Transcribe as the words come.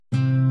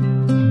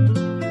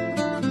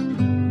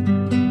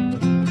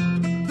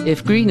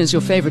If green is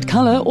your favorite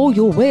color or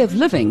your way of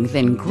living,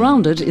 then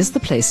Grounded is the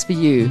place for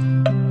you.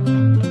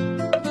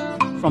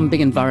 From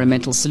big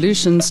environmental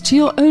solutions to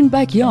your own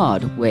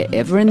backyard,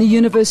 wherever in the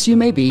universe you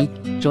may be,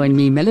 join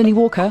me, Melanie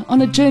Walker,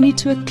 on a journey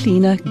to a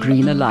cleaner,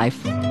 greener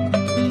life.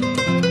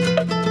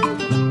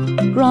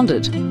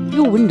 Grounded,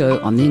 your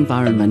window on the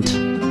environment.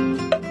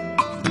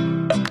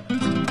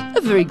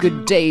 A very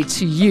good day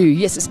to you.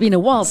 Yes, it's been a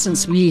while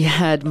since we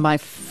had my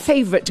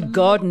favorite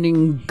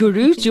gardening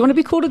guru. Do you want to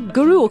be called a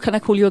guru, or can I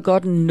call you a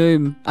garden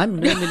gnome?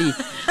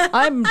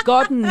 I'm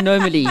garden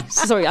gnomely.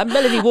 Sorry, I'm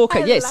Melanie Walker.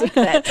 Yes. Like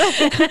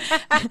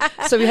that.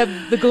 So we have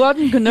the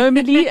garden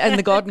gnomely and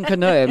the garden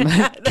gnome.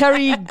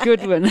 Cary,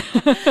 Goodwin.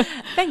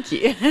 Thank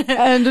you.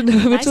 And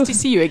nice to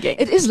see you again.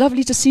 It is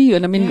lovely to see you.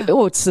 And I mean,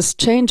 it's this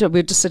change.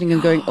 We're just sitting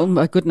and going, oh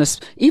my goodness.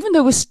 Even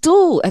though we're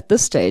still at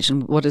this stage,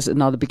 and what is it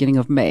now, the beginning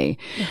of May,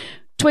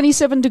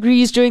 27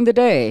 degrees during the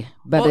day,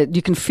 but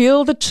you can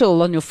feel the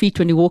chill on your feet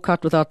when you walk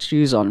out without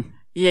shoes on.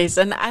 Yes,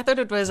 and I thought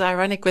it was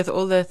ironic with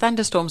all the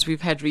thunderstorms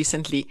we've had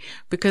recently,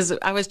 because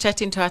I was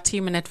chatting to our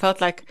team and it felt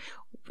like,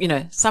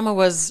 summer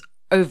was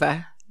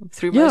over.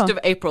 Through most of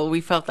April,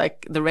 we felt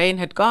like the rain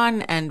had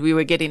gone and we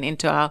were getting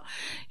into our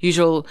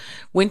usual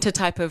winter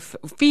type of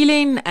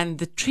feeling. And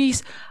the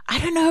trees, I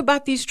don't know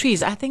about these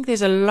trees. I think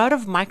there's a lot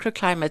of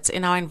microclimates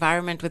in our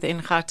environment within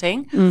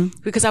Gauteng,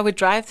 because I would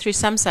drive through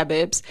some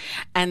suburbs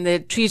and the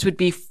trees would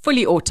be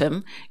fully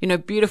autumn,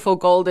 beautiful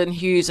golden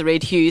hues,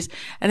 red hues.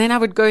 And then I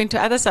would go into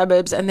other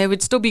suburbs and they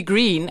would still be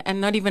green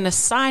and not even a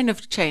sign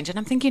of change. And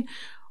I'm thinking,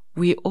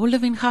 we all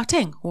live in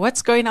Gauteng.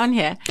 What's going on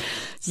here?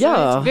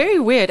 So it's very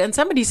weird. And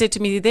somebody said to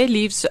me, their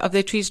leaves of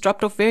their trees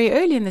dropped off very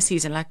early in the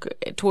season, like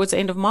towards the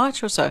end of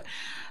March or so.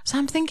 So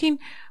I'm thinking,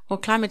 well,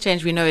 climate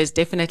change we know is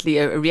definitely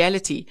a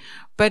reality.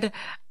 But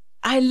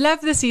I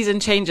love the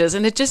season changes,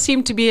 and it just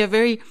seemed to be a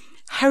very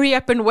hurry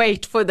up and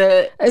wait for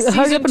the season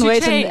hurry up and to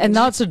wait, change. And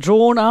now it's a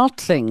drawn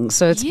out thing.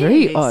 So it's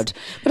very odd.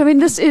 But I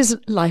mean,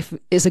 life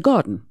is a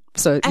garden.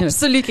 So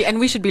absolutely,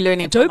 and we should be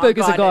learning. Joburg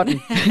is a garden.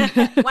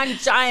 One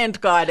giant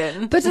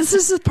garden. But this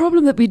is the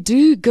problem, that we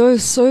do go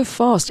so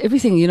fast.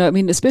 Everything,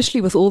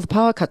 especially with all the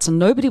power cuts, and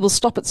nobody will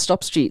stop at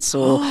stop streets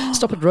or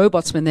stop at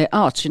robots when they're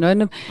out,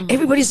 and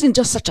everybody's in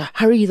just such a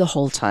hurry the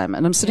whole time.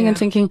 And I'm sitting and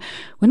thinking,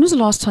 when was the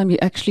last time you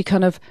actually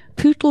kind of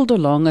pootled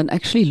along and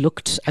actually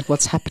looked at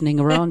what's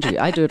happening around you?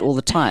 I do it all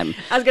the time.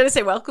 I was going to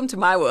say, welcome to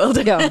my world.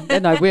 Yeah,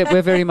 no,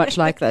 we're very much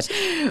like that.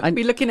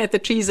 We're looking at the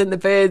trees and the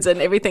birds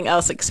and everything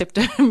else except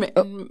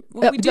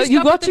we do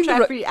you're stop at the watching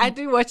traffic. I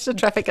do watch the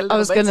traffic a little bit. I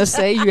was going to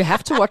say, you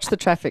have to watch the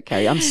traffic,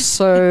 Cary. I'm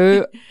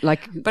so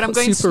but I'm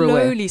going super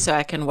slowly aware. so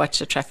I can watch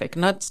the traffic,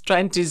 not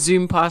trying to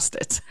zoom past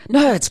it.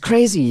 No, it's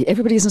crazy.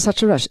 Everybody's in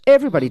such a rush.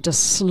 Everybody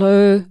just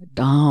slow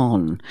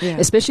down,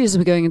 especially as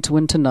we're going into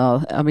winter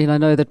now. I mean, I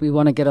know that we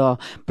want to get our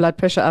blood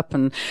pressure up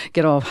and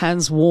get our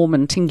hands warm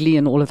and tingly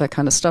and all of that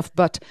kind of stuff.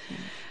 But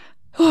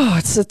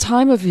it's a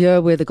time of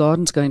year where the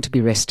garden's going to be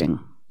resting.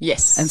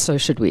 Yes. And so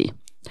should we.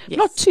 Yes.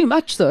 Not too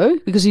much though,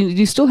 because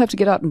you still have to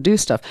get out and do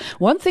stuff.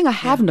 One thing I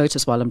have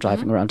noticed while I'm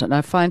driving around, and I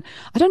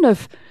don't know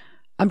if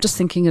I'm just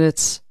thinking that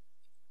it's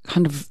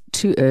kind of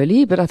too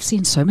early, but I've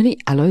seen so many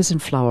aloes in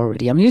flower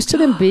already. I'm used to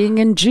them being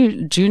in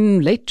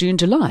late June,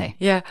 July.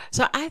 Yeah.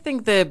 So I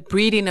think the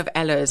breeding of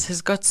aloes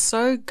has got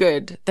so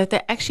good that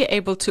they're actually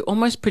able to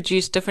almost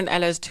produce different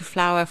aloes to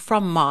flower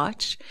from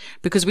March,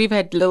 because we've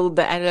had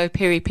the aloe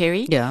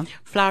peri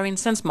flowering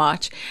since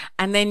March.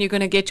 And then you're going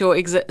to get your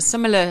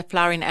similar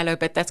flowering aloe,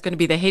 but that's going to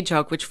be the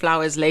hedgehog, which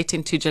flowers late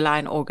into July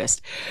and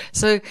August.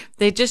 So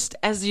they're just,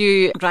 as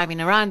you're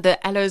driving around,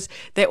 the aloes,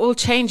 they're all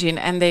changing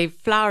and they're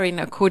flowering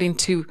according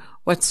to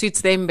what suits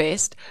them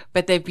best,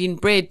 but they've been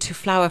bred to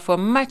flower for a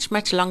much,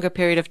 much longer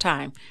period of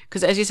time.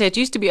 Because as you said, it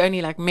used to be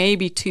only like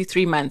maybe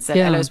 2-3 months that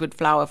aloes would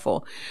flower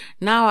for.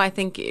 Now I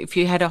think if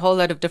you had a whole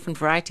lot of different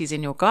varieties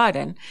in your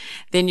garden,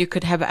 then you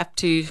could have up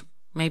to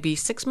maybe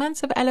 6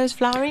 months of aloes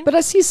flowering. But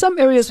I see some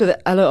areas where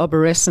the aloe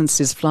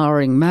arborescens is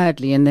flowering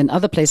madly, and then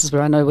other places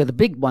where I know where the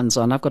big ones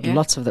are, and I've got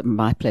lots of them in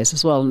my place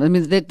as well. I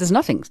mean, there's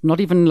nothing,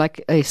 not even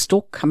like a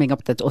stalk coming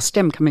up or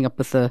stem coming up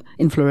with the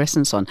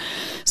inflorescence on.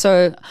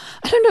 So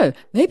I don't know,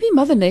 maybe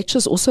Mother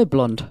Nature's also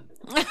blonde.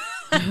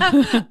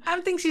 I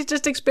think she's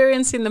just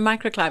experiencing the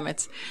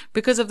microclimates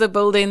because of the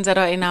buildings that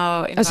are in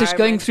our environment. As she's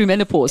going through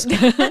menopause.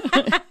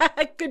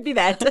 It could be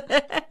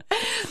that.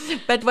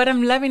 But what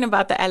I'm loving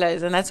about the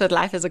aloes, and that's what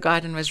Life as a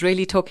Garden was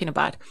really talking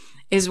about,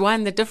 is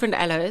one, the different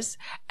aloes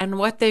and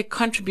what they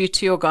contribute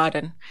to your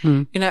garden.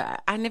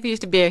 I never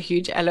used to be a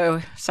huge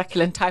aloe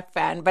succulent type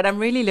fan, but I'm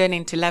really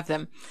learning to love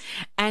them.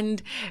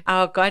 And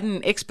our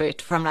garden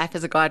expert from Life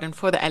as a Garden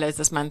for the aloes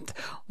this month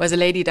was a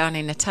lady down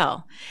in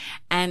Natal,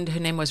 and her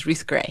name was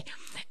Ruth Gray.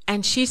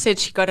 And she said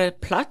she got a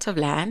plot of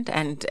land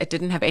and it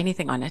didn't have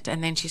anything on it.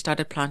 And then she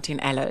started planting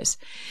aloes.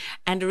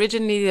 And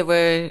originally there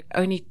were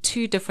only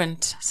 2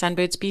 different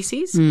sunbird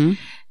species.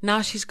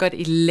 Now she's got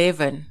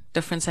 11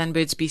 different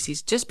sunbird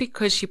species just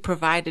because she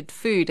provided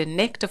food and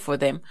nectar for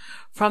them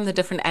from the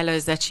different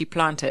aloes that she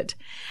planted.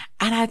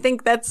 And I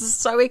think that's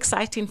so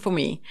exciting for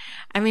me.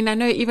 I mean, I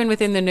know even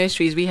within the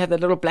nurseries, we have the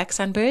little black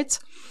sunbirds,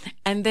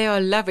 and they are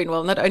loving,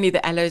 well, not only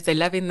the aloes, they're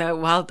loving the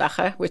wild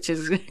dacha, which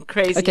is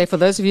crazy. Okay, for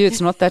those of you,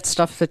 it's not that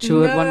stuff that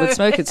one would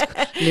smoke. It's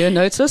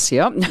Leonotus,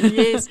 yeah.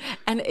 Yes,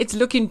 and it's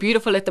looking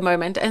beautiful at the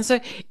moment. And so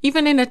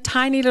even in a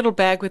tiny little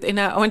bag within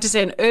I want to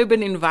say an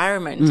urban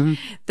environment,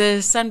 the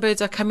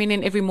sunbirds are coming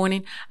in every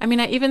morning. I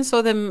mean, I even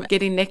saw them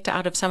getting nectar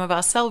out of some of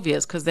our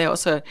salvias because they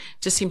also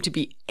just seem to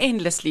be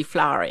endlessly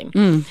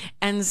flowering.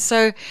 And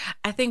so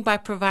I think by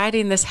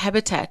providing this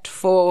habitat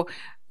for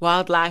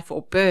wildlife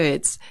or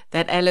birds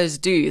that aloes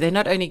do, they're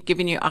not only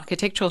giving you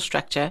architectural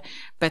structure,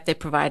 but they're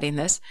providing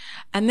this.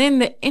 And then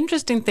the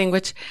interesting thing,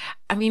 which,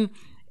 I mean,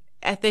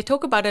 they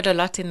talk about it a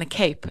lot in the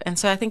Cape. And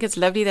so I think it's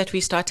lovely that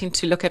we're starting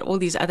to look at all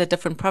these other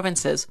different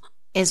provinces,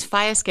 is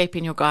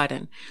firescaping your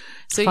garden.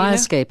 So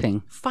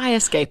Firescaping.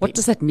 Firescaping. What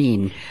does that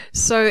mean?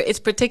 So it's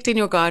protecting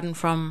your garden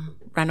from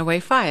runaway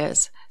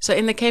fires. So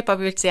in the Cape,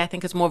 obviously, I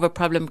think it's more of a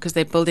problem because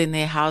they're building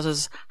their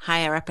houses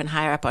higher up and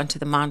higher up onto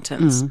the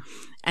mountains.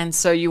 And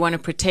so you want to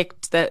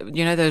protect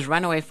those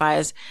runaway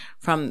fires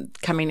from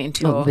coming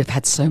into your... We've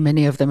had so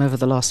many of them over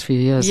the last few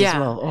years as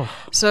well. Oh.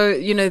 So,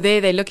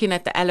 they're looking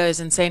at the aloes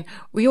and saying,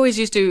 we always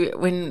used to,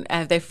 when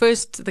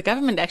the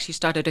government actually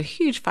started a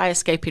huge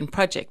firescaping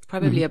project,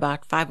 probably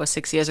about 5 or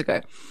 6 years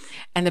ago.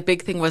 And the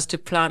big thing was to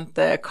plant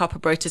the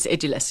Carpobrotus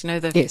edulis,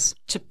 the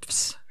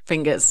chips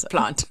fingers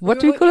plant.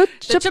 What do you call it?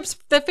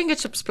 The finger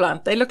chips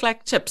plant. They look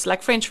like chips,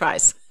 like French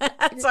fries.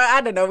 So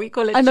I don't know. We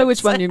call it. I know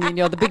chips. which one you mean.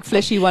 Yeah, the big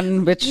fleshy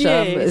one, which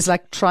is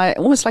like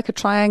almost like a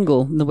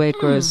triangle in the way it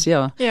grows.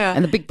 Yeah,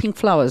 and the big pink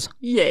flowers.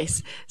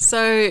 Yes.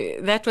 So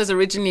that was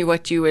originally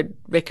what you would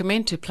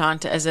recommend to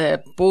plant as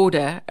a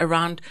border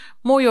around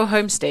more your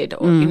homestead,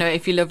 or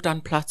if you lived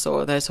on plots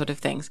or those sort of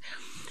things.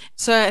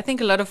 So I think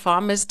a lot of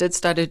farmers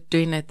started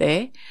doing it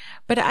there.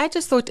 But I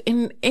just thought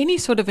in any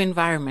sort of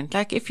environment,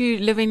 like if you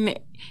live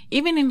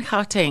even in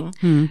Gauteng,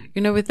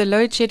 with the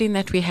load shedding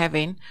that we're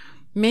having,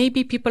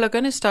 maybe people are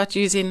going to start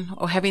using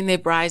or having their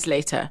braais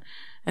later.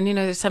 And,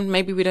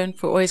 maybe we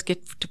don't always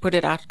get to put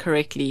it out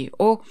correctly,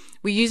 or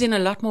we're using a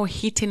lot more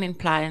heating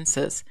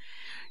appliances.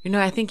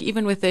 I think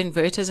even with the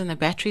inverters and the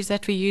batteries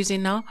that we're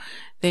using now,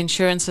 the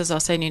insurances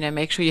are saying,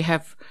 make sure you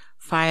have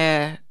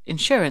fire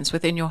insurance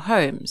within your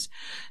homes.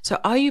 So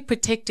are you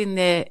protecting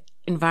the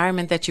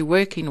environment that you're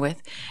working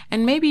with?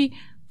 And maybe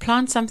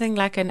plant something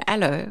like an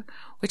aloe,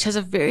 which has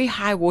a very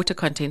high water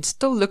content,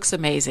 still looks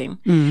amazing,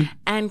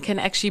 and can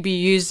actually be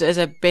used as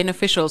a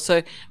beneficial.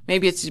 So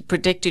maybe it's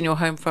protecting your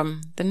home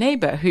from the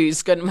neighbor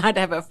who's might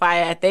have a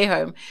fire at their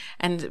home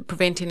and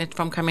preventing it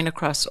from coming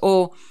across,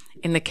 or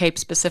in the Cape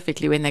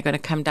specifically when they're going to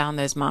come down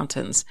those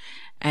mountains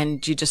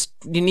and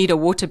you need a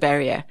water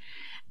barrier.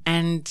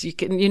 And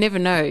you never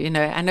know,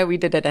 I know we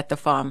did it at the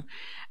farm.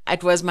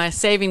 It was my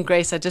saving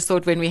grace. I just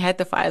thought when we had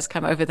the fires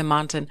come over the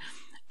mountain,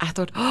 I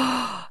thought,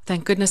 oh,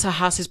 thank goodness our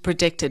house is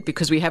protected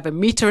because we have 1.5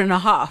 meters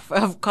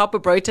of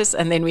Carpobrotus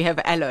and then we have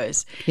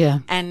aloes. Yeah.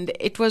 And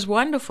it was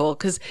wonderful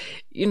because,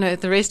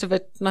 the rest of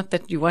it, not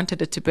that you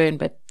wanted it to burn,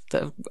 but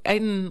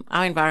in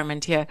our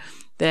environment here,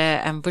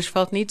 the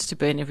bushveld needs to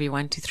burn every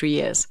 1 to 3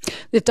 years.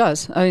 It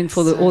does. I mean,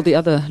 for all the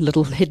other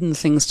little hidden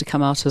things to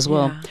come out as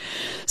well. Yeah.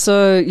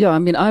 So, I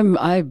mean,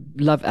 I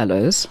love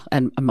aloes,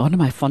 and one of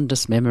my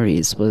fondest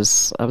memories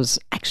was I was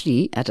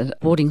actually at a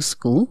boarding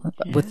school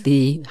with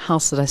the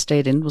house that I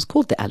stayed in was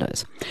called the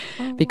Aloes,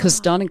 because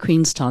down in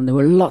Queenstown there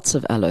were lots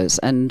of aloes,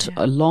 and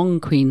along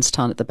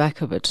Queenstown at the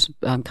back of it,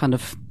 kind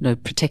of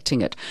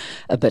protecting it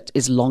a bit,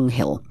 is Long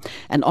Hill,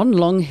 and on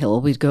Long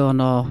Hill we'd go on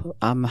our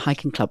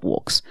hiking club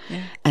walks,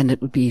 and it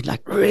would be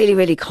like really,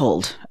 really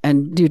cold,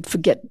 and you'd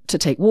forget to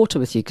take water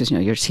with you because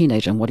you're a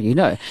teenager and what do you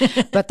know.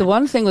 But the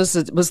one thing was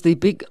the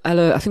big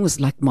aloe, I think it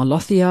was like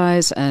Marlothii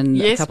and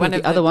a couple of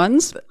the other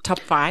ones, top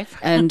 5,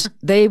 and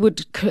they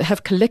would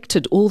have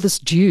collected all this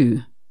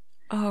dew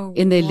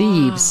in their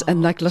leaves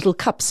and like little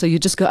cups. So you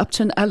just go up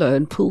to an aloe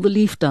and pull the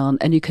leaf down,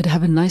 and you could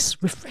have a nice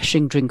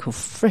refreshing drink of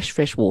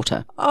fresh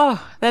water.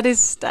 Oh, that is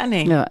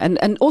stunning. Yeah,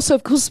 and also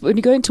of course when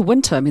you go into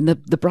winter, I mean the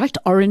bright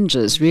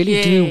oranges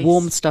really do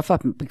warm stuff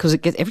up because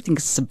everything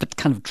gets a bit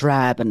kind of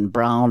drab and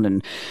brown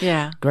and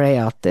grey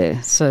out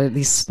there. So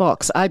these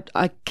sparks,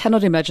 I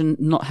cannot imagine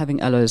not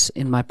having aloes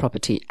in my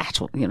property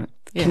at all.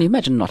 Can you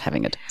imagine not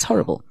having it? It's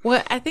horrible.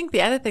 Well, I think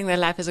the other thing that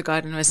Life as a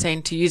Garden was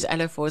saying to use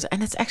aloe for,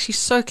 and it's actually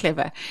so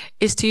clever,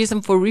 is to use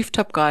them for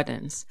rooftop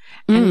gardens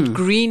and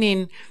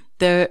greening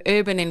the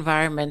urban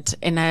environment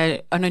on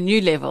a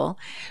new level,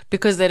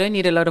 because they don't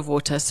need a lot of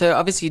water. So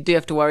obviously you do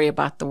have to worry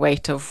about the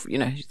weight of,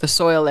 the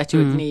soil that you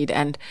would need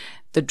and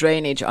the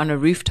drainage on a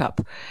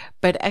rooftop,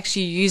 but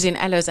actually using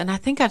aloes. And I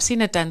think I've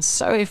seen it done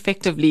so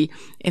effectively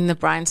in the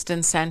Bryanston,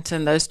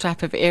 Sandton, those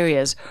type of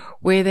areas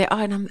where they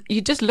are. And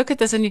you just look at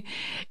this and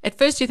at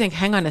first you think,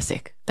 hang on a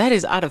sec, that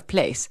is out of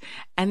place.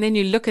 And then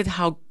you look at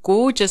how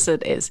gorgeous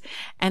it is.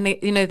 And,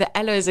 the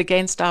aloes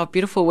against our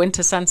beautiful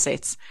winter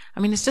sunsets. I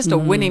mean, it's just a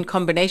winning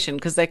combination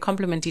because they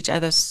complement each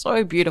other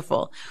so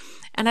beautiful.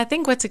 And I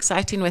think what's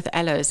exciting with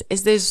aloes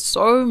is there's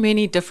so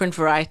many different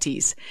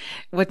varieties.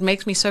 What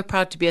makes me so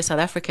proud to be a South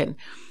African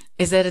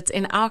is that it's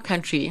in our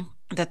country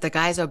that the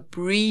guys are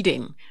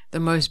breeding the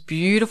most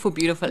beautiful,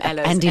 beautiful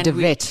aloes. Andy de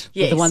Wet,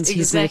 yes, the ones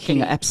he's exactly.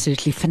 making are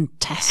absolutely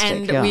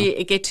fantastic. And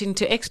we get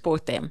to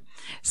export them.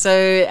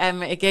 So,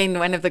 again,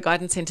 one of the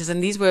garden centers,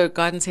 and these were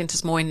garden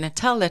centers more in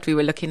Natal that we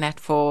were looking at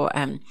for,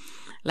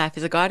 Life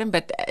is a Garden.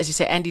 But as you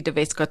say, Andy de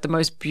Wet's got the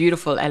most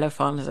beautiful aloe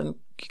farms, and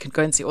you can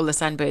go and see all the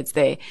sunbirds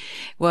there,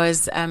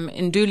 was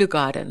in Ndulu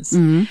Gardens.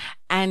 Mm-hmm.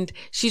 And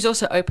she's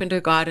also opened her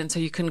garden so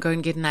you can go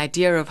and get an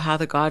idea of how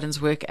the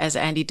gardens work, as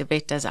Andy de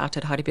Wet does out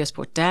at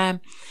Hartbeespoort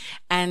Dam.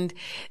 And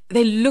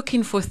they're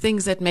looking for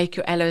things that make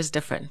your aloes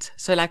different.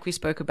 So like we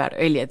spoke about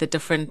earlier, the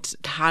different,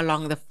 how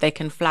long they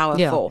can flower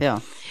for. Yeah.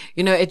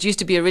 It used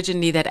to be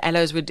originally that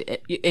aloes would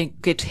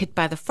get hit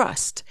by the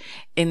frost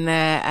in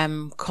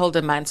the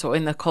colder months or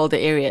in the colder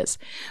areas.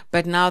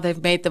 But now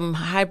they've made them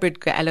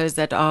hybrid aloes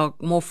that are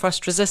more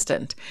frost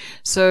resistant.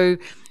 So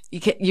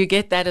you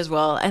get that as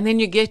well. And then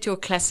you get your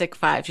classic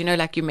five,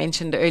 like you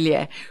mentioned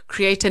earlier,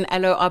 create an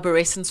aloe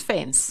arborescence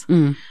fence.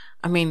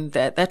 I mean,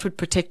 that would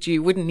protect you.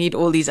 You wouldn't need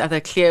all these other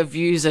clear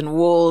views and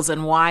walls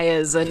and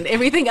wires and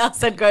everything else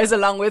that goes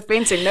along with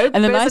fencing. No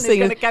person is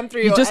going to come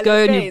through your just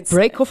go fence. and you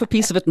break off a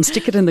piece of it and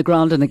stick it in the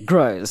ground and it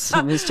grows.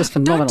 I mean, it's just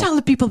phenomenal. Don't tell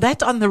the people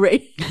that on the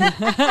radio.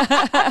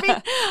 I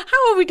mean,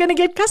 how are we going to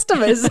get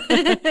customers?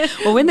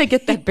 Well, when they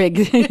get that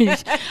big,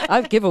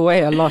 I give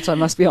away a lot, I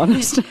must be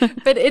honest.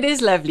 But it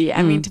is lovely.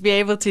 I mean, to be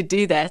able to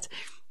do that.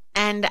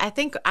 And I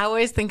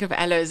always think of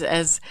aloes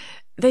as,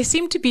 they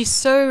seem to be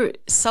so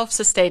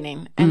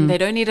self-sustaining and they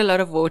don't need a lot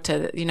of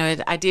water.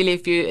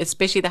 Ideally,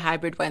 especially the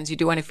hybrid ones, you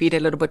do want to feed a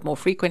little bit more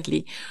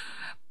frequently.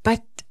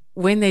 But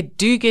when they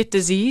do get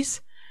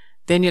disease,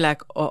 then you're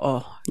like,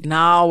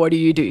 now what do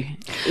you do?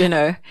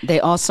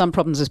 There are some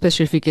problems,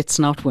 especially if you get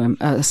snout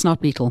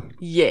beetle.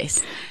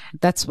 Yes.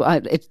 That's why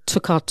it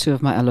took out 2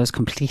 of my aloes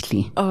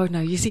completely. Oh, no,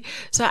 you see.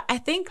 So I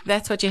think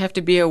that's what you have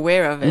to be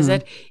aware of, is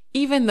that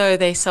even though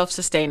they're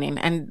self-sustaining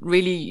and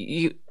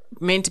really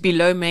meant to be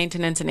low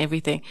maintenance and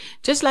everything,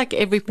 just like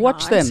every plant.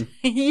 Watch them.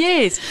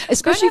 Yes.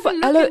 Especially for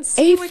aloe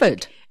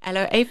aphid.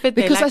 Aloe aphid.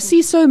 Because I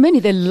see so many.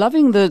 They're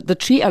loving the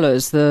tree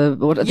aloes. They're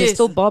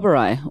still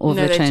Barbari, or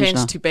no, they changed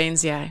now? to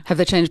Bainsii. Have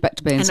they changed back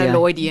to Bainsii? And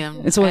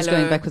Aloedium. It's always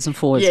going backwards and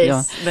forwards.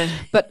 Yes, yeah.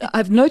 But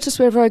I've noticed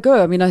wherever I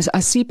go, I mean, I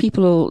see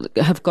people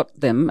have got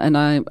them and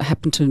I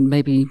happen to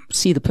maybe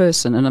see the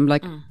person and I'm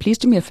like, please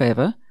do me a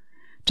favor.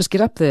 Just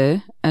get up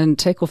there and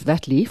take off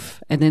that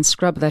leaf and then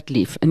scrub that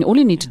leaf. And all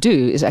you need to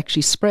do is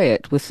actually spray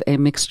it with a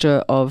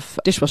mixture of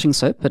dishwashing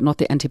soap, but not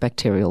the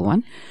antibacterial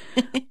one,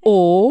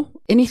 or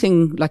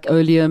anything like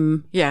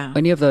oleum,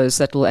 any of those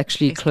that will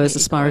actually close the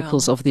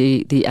spiracles of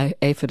the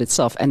aphid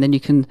itself. And then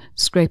you can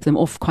scrape them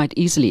off quite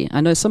easily.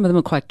 I know some of them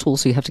are quite tall,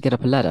 so you have to get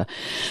up a ladder.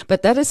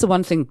 But that is the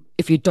one thing,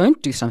 if you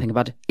don't do something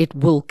about it, it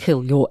will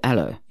kill your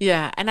aloe.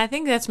 Yeah, and I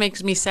think that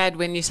makes me sad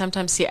when you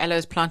sometimes see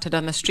aloes planted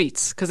on the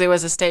streets, because there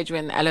was a stage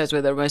when aloes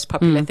were the most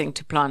popular thing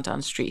to plant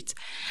on streets.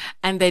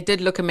 And they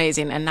did look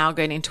amazing. And now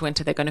going into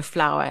winter, they're going to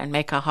flower and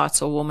make our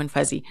hearts all warm and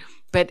fuzzy.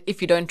 But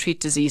if you don't treat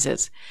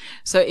diseases.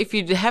 So if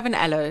you have an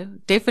aloe,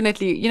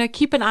 definitely,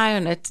 keep an eye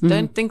on it.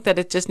 Don't think that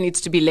it just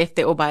needs to be left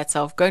there all by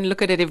itself. Go and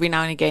look at it every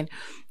now and again,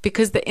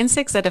 because the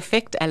insects that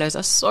affect aloes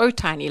are so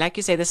tiny. Like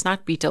you say, the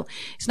snout beetle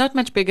is not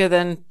much bigger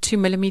than 2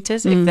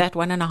 millimeters, if that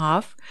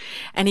 1.5.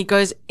 And he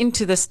goes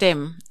into the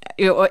stem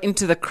or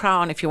into the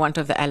crown, if you want,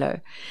 of the aloe.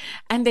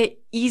 And they're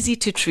easy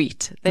to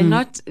treat. They're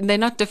not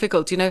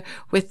difficult.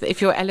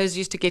 If your aloes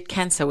used to get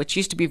cancer, which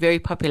used to be very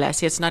popular,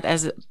 see, it's not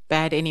as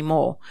bad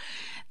anymore.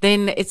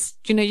 Then it's,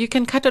 you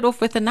can cut it off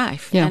with a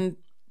knife and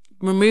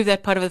remove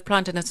that part of the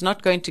plant, and it's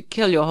not going to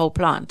kill your whole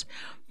plant.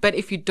 But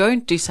if you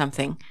don't do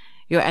something,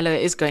 your aloe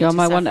is going to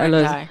my suffer one and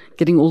aloe die.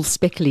 Getting all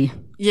speckly.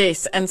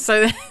 Yes. And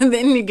so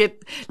then you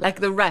get like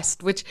the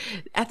rust, which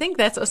I think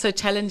that's also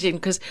challenging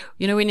because,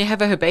 when you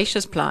have a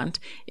herbaceous plant,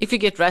 if you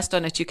get rust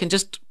on it, you can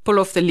just pull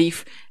off the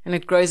leaf and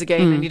it grows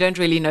again and you don't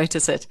really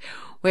notice it.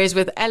 Whereas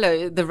with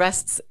aloe, the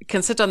rusts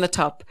can sit on the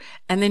top.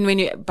 And then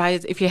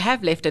if you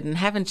have left it and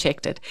haven't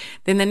checked it,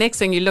 then the next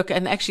thing you look,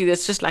 and actually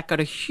there's just like got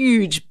a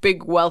huge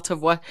big welt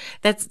of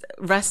that's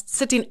rust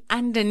sitting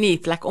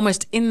underneath, like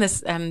almost in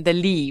the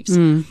leaves.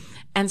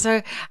 And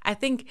so I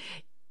think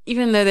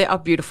even though they are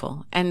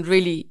beautiful and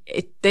really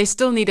they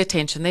still need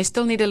attention, they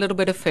still need a little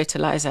bit of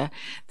fertilizer,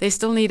 they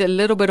still need a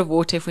little bit of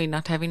water if we're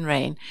not having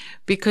rain,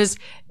 because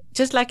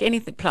just like any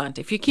plant,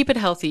 if you keep it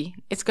healthy,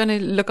 it's going to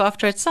look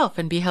after itself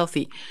and be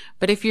healthy.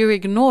 But if you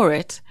ignore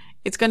it,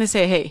 it's going to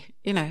say, hey,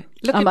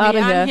 look I'm at me, out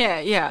of I'm here.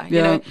 here. Yeah.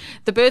 Yeah.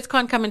 The birds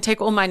can't come and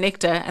take all my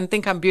nectar and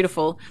think I'm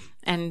beautiful.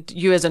 And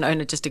you as an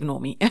owner just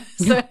ignore me.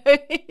 So,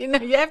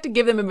 you have to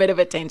give them a bit of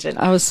attention.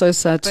 I was so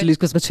sad to lose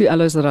because the 2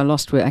 aloes that I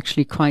lost were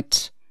actually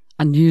quite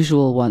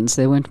unusual ones.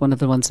 They weren't one of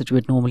the ones that you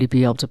would normally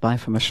be able to buy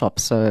from a shop.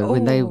 So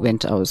when they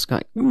went, I was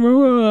like,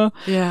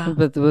 yeah.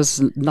 But there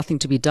was nothing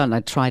to be done. I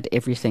tried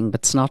everything,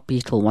 but snout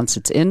beetle, once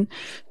it's in,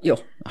 a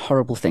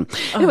horrible thing.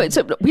 Anyway,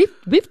 so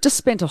we've just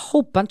spent a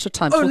whole bunch of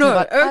time talking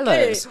about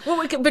aloes.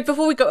 Well, but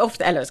before we go off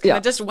the aloes,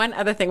 just one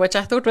other thing, which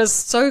I thought was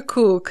so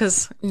cool,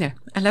 because,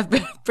 I love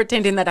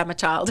pretending that I'm a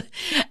child.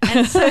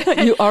 And so,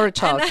 you are a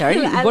child,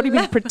 Cary. What do you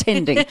mean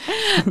pretending?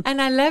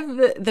 And I love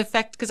the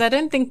fact, because I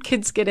don't think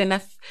kids get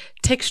enough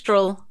textural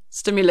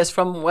stimulus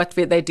from what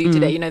they do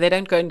today. They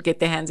don't go and get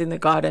their hands in the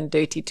garden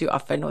dirty too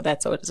often or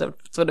that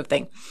sort of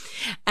thing.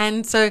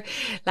 And so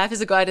Life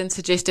is a Garden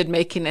suggested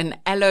making an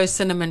aloe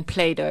cinnamon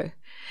Play-Doh.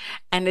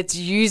 And it's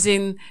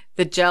using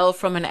the gel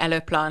from an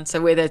aloe plant.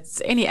 So whether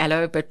it's any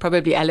aloe, but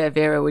probably aloe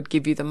vera would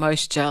give you the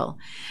most gel.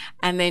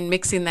 And then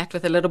mixing that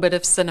with a little bit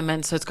of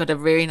cinnamon. So it's got a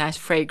very nice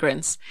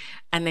fragrance.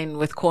 And then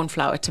with corn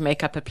flour to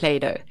make up a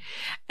Play-Doh.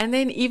 And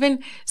then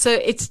so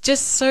it's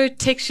just so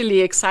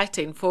texturally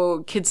exciting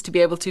for kids to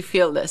be able to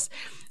feel this.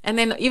 And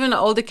then even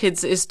older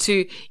kids is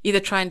to either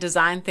try and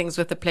design things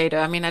with the Play-Doh.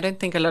 I mean, I don't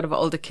think a lot of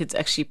older kids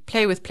actually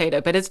play with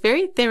Play-Doh, but it's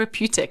very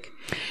therapeutic.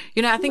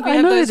 I think we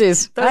have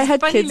those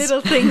funny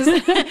little things.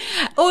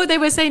 Or they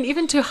were saying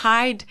even to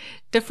hide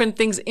different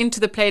things into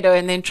the Play-Doh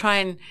and then try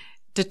and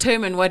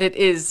determine what it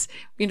is,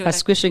 by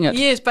squishing it.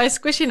 Yes, by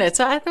squishing it.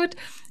 So I thought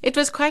it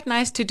was quite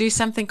nice to do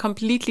something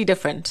completely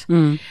different.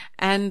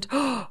 And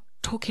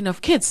talking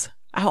of kids,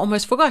 I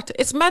almost forgot.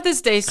 It's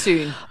Mother's Day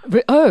soon.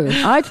 Oh,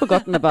 I'd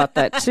forgotten about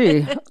that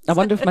too. I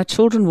wonder if my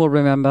children will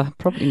remember.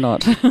 Probably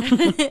not.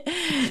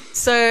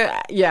 So,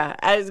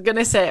 I was going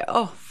to say,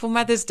 for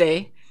Mother's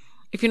Day,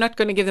 if you're not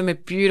going to give them a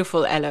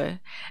beautiful aloe,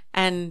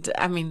 and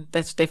I mean,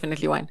 that's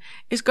definitely one,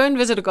 is go and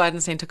visit a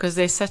garden center, because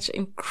there's such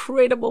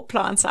incredible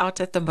plants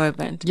out at the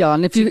moment. Yeah.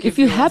 And if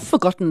you have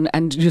forgotten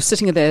and you're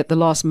sitting there at the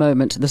last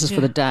moment, this is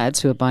for the dads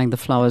who are buying the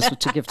flowers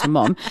to give to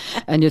mom,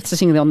 and you're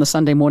sitting there on the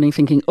Sunday morning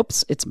thinking,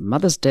 oops, it's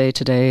Mother's Day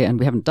today and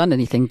we haven't done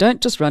anything.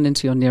 Don't just run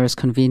into your nearest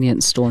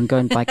convenience store and go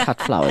and buy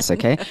cut flowers.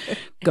 Okay.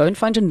 Go and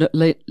find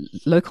a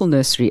local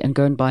nursery and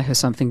go and buy her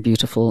something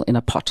beautiful in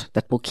a pot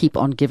that will keep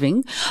on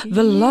giving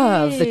the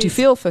love that you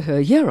feel for her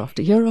year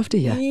after year after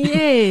year.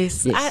 Yes.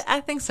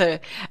 I think so.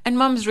 And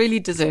moms really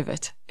deserve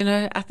it.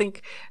 I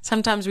think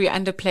sometimes we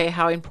underplay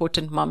how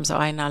important moms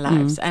are in our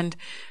lives, and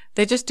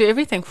they just do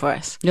everything for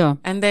us. Yeah.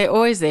 And they're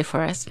always there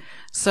for us.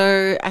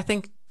 So I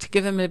think to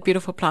give them a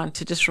beautiful plant,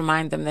 to just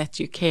remind them that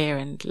you care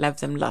and love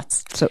them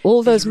lots. So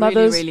all those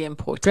mothers, really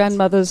important.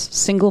 Grandmothers,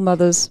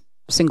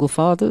 single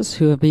fathers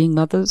who are being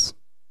mothers.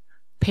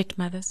 Pet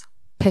mothers,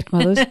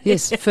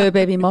 yes, fur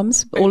baby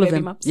moms, all of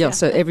them. Moms, yeah,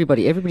 so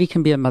everybody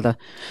can be a mother,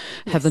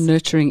 have the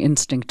nurturing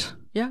instinct.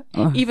 Yeah,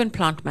 even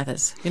plant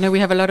mothers. We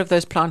have a lot of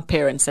those plant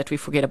parents that we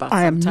forget about.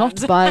 I sometimes. am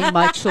not buying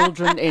my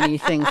children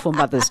anything for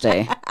Mother's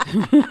Day.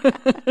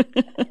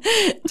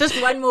 Just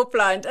one more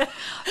plant.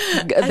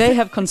 They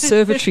have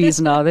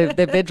conservatories now.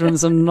 Their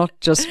bedrooms are not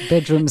just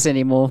bedrooms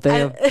anymore.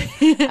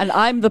 And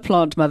I'm the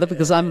plant mother,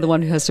 because I'm the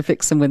one who has to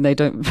fix them when they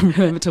don't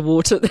remember to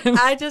water them.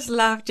 I just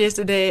laughed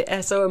yesterday.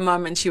 I saw a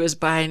mum and she was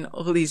buying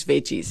all these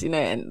veggies,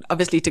 and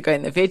obviously to go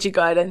in the veggie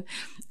garden.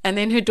 And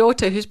then her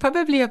daughter, who's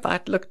probably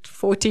looked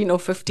 14 or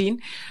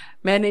 15,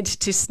 managed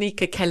to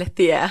sneak a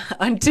calathea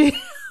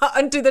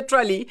onto the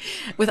trolley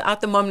without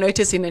the mom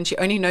noticing, and she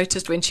only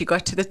noticed when she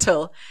got to the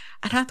till.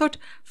 And I thought,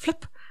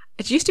 flip,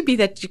 it used to be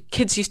that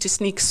kids used to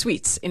sneak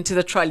sweets into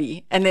the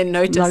trolley and then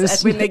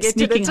notice when they get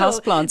to the till.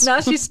 Houseplants.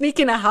 Now she's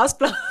sneaking a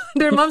houseplant.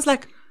 And her mom's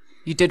like,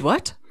 you did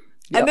what?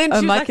 Yeah. And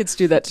then my kids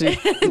do that too.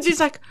 And she's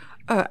like,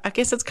 oh, I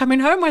guess it's coming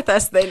home with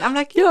us then. I'm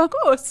like, yeah, of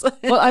course.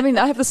 Well, I mean,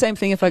 I have the same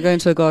thing if I go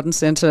into a garden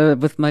center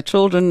with my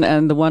children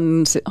and the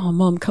one says, oh,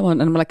 Mom, come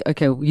on. And I'm like,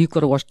 okay, well, you've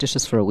got to wash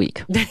dishes for a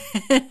week.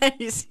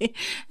 You see,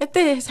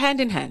 it's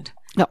hand in hand.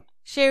 Yeah.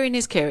 Sharing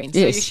is caring. So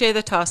you share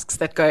the tasks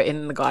that go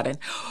in the garden.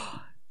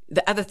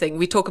 The other thing,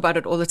 we talk about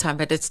it all the time,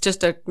 but it's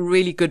just a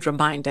really good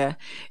reminder,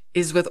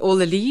 is with all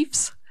the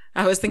leaves.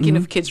 I was thinking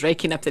of kids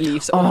raking up the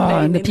leaves.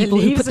 And the people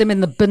who put them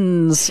in the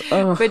bins.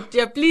 Oh.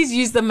 But please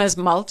use them as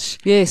mulch.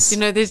 Yes.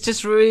 There's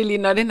just really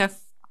not enough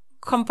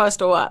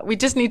compost, or we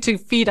just need to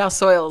feed our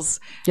soils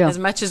as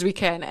much as we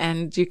can,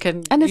 and you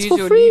can use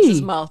your leaves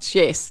as mulch.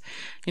 Yes.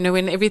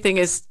 When everything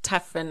is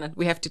tough and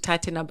we have to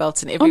tighten our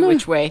belts in every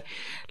which way,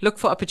 look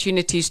for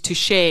opportunities to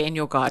share in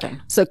your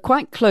garden. So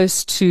quite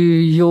close to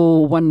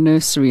your one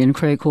nursery in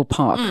Cary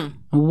Park, I'm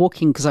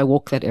walking, because I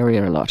walk that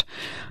area a lot.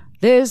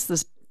 There's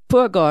this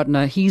poor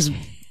gardener, he's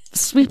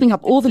sweeping up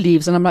all the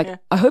leaves, and I'm like,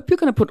 I hope you're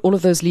going to put all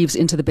of those leaves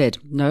into the bed.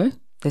 No,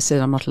 They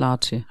said I'm not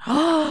allowed to.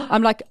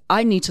 I'm like,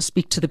 I need to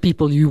speak to the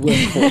people you work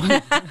for.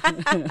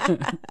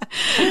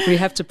 We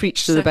have to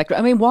preach to the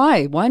background. I mean,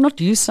 why? Why not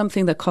use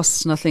something that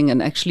costs nothing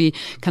and actually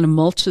kind of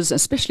mulches,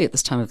 especially at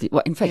this time of the,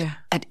 well, in fact,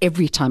 at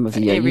every time of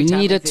the year. You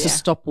need it to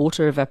stop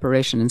water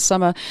evaporation in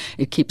summer.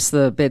 It keeps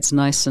the beds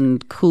nice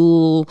and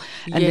cool.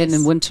 And then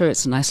in winter,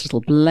 it's a nice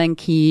little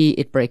blankie.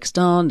 It breaks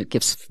down. It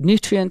gives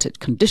nutrient. It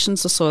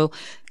conditions the soil.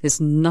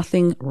 There's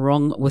nothing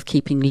wrong with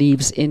keeping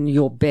leaves in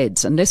your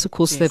beds, unless, of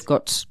course, they've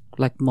got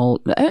like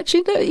mold.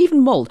 Actually,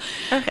 even mold.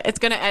 Okay, it's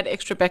going to add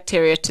extra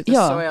bacteria to the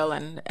soil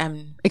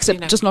and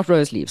except just not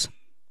rose leaves.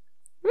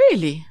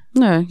 Really?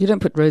 No, you don't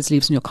put rose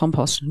leaves in your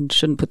compost, and you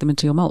shouldn't put them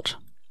into your mulch.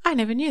 I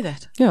never knew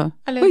that. Yeah.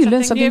 Well, you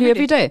learn something new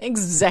every day.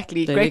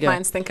 Exactly. There Great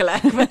minds think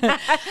alike.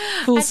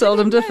 Fools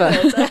seldom differ.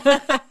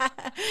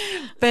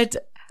 But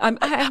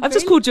I've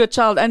just called you a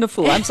child and a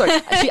fool. I'm sorry.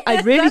 Actually,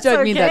 I really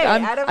don't mean that.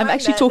 I'm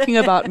actually talking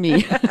about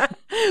me.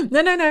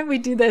 No. We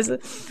do this.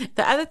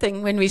 The other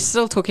thing, when we're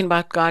still talking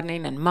about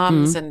gardening and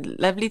mums and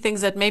lovely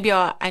things that maybe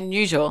are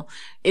unusual,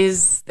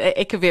 is the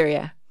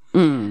echeveria.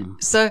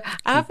 So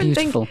I often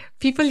think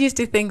people used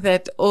to think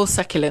that all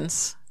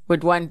succulents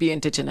would be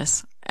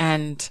indigenous,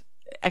 and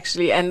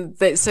actually,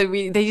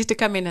 they used to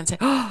come in and say,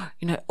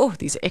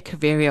 these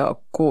echeveria are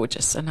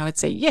gorgeous. And I would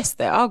say, yes,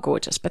 they are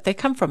gorgeous, but they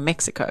come from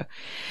Mexico.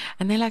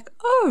 And they're like,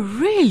 oh,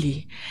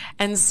 really?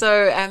 And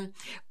so,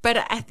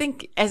 but I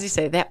think, as you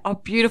say, they are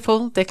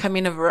beautiful. They come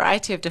in a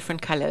variety of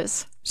different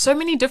colors, so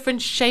many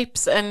different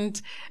shapes, and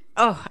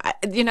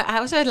I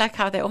also like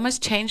how they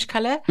almost change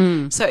color.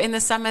 So in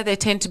the summer, they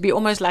tend to be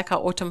almost like our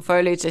autumn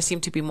foliage. They seem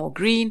to be more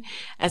green.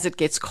 As it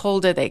gets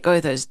colder, they go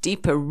those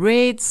deeper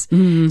reds.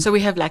 So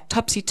we have like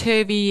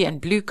topsy-turvy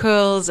and blue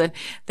curls. And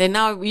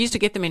we used to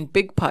get them in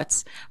big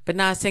pots, but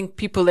now I think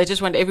they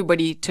just want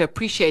everybody to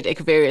appreciate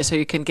echeveria. So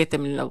you can get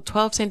them in little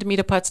 12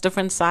 centimeter pots,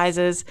 different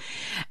sizes.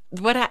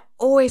 What I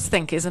always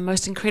think is the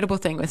most incredible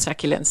thing with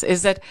succulents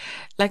is that,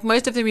 like,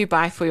 most of them you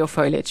buy for your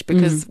foliage,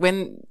 because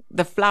when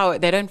they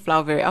don't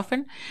flower very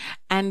often.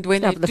 And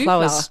when they the do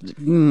flowers,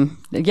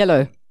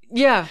 yellow.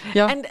 Yeah.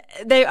 And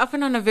they're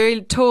often on a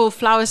very tall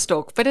flower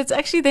stalk, but it's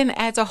actually then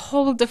adds a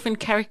whole different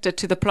character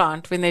to the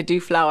plant when they do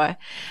flower.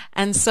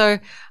 And so I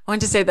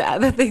want to say the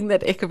other thing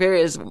that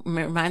echeveria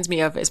reminds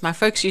me of is my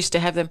folks used to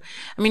have them.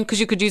 I mean,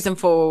 because you could use them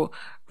for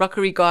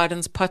rockery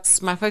gardens,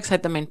 pots. My folks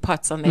had them in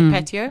pots on their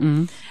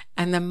patio.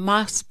 And the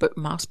mice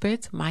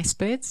birds.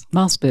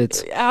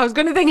 I was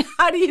going to think,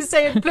 how do you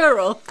say it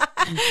plural?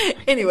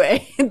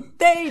 Anyway,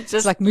 they just...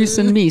 It's like moose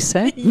and meese,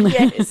 eh?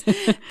 Yes.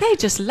 They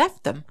just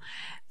left them.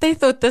 They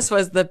thought this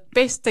was the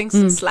best thing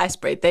since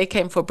sliced bread. They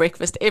came for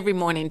breakfast every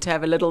morning to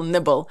have a little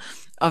nibble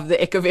of the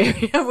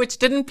echeveria, which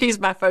didn't please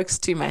my folks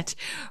too much.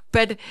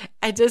 But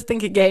I just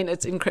think, again,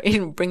 it's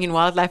bringing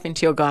wildlife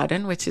into your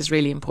garden, which is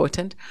really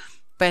important.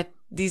 But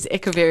these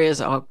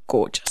echeverias are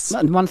gorgeous.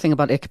 And one thing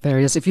about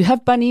echeverias, if you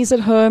have bunnies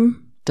at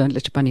home, don't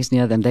let your bunnies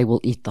near them. They will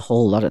eat the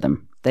whole lot of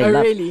them.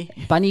 Really?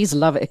 Bunnies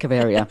love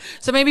echeveria.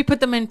 So maybe put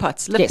them in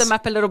pots. Lift them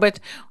up a little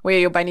bit where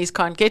your bunnies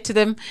can't get to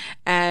them,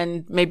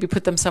 and maybe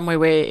put them somewhere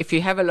where, if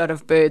you have a lot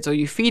of birds or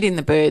you feed in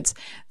the birds,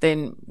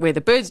 then where the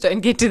birds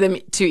don't get to them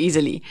too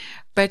easily.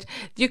 But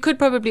you could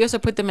probably also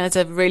put them as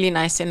a really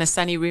nice in a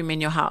sunny room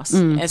in your house,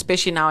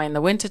 especially now in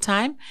the winter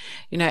time.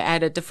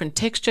 Add a different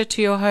texture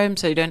to your home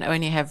so you don't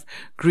only have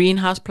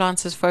greenhouse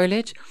plants as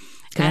foliage.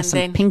 Can have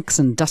some pinks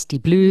and dusty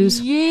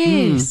blues.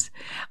 Yes.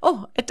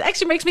 Oh, it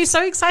actually makes me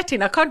so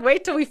exciting. I can't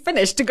wait till we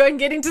finish to go and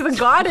get into the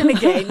garden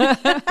again.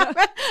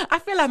 I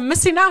feel I'm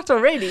missing out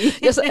already.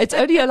 Yes, it's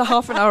only a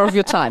half an hour of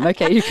your time.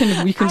 Okay, we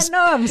can. I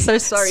know, I'm so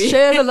sorry.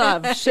 Share the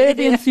love, share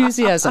the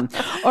enthusiasm.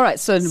 All right,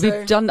 so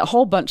we've done a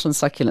whole bunch on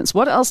succulents.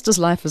 What else does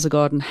Life as a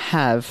Garden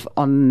have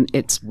on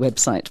its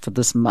website for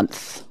this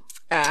month?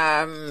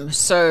 Now I'm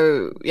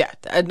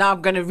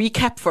going to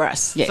recap for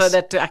us so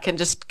that I can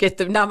just get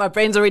them. Now my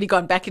brain's already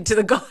gone back into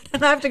the garden.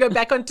 I have to go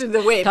back onto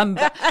the web. Come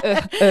back,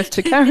 Earth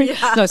to Cary.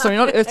 Yeah. No, sorry,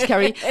 not Earth to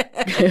Cary.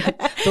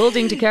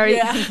 Building to Cary.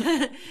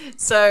 Yeah.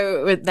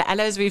 So with the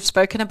aloes we've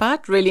spoken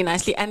about really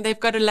nicely, and they've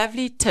got a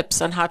lovely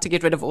tips on how to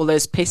get rid of all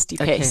those pests.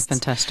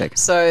 Fantastic.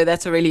 So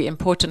that's a really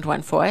important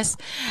one for us.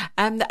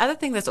 The other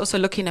thing that's also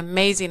looking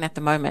amazing at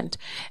the moment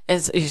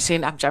is, you've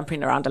seen I'm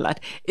jumping around a lot,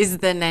 is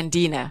the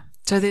Nandina.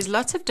 So there's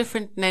lots of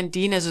different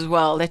Nandinas as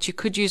well that you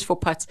could use for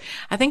pots.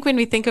 I think when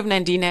we think of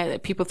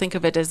Nandina, people think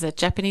of it as a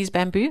Japanese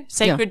bamboo,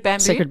 sacred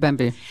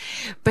bamboo.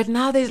 But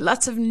now there's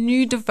lots of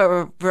new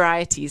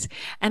varieties.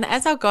 And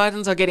as our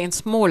gardens are getting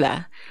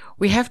smaller,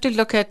 we have to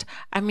look at,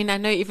 I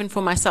know even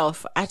for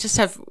myself, I just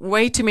have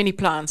way too many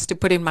plants to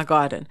put in my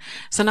garden.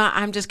 So now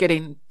I'm just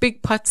getting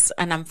big pots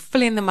and I'm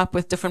filling them up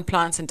with different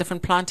plants and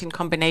different planting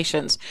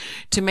combinations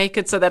to make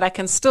it so that I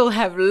can still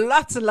have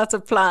lots and lots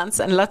of plants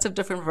and lots of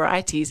different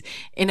varieties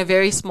in a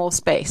very small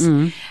space.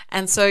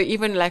 And so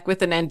even like with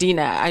the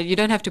Nandina, you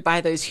don't have to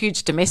buy those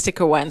huge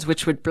domestica ones,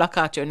 which would block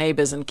out your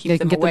neighbors and keep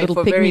them away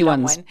for a very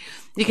long one.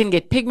 You can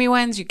get pygmy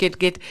ones. You could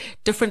get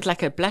different,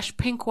 like a blush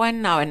pink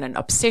one now and an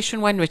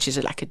obsession one, which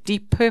is like a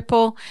deep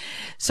purple.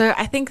 So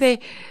I think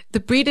the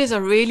breeders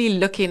are really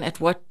looking at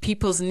what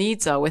people's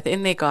needs are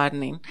within their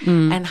gardening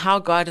and how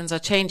gardens are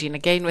changing.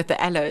 Again, with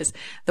the aloes,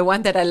 the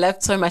one that I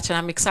loved so much, and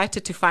I'm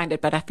excited to find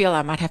it, but I feel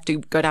I might have to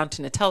go down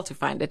to Natal to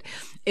find it,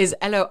 is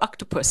aloe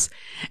octopus.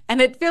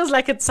 And it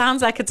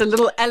sounds like it's a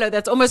little aloe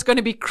that's almost going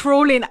to be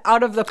crawling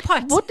out of the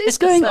pot. What is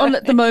going on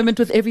at the moment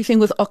with everything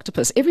with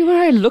octopus?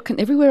 Everywhere I look and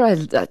everywhere I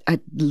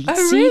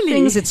see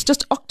things, it's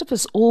just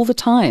octopus all the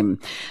time.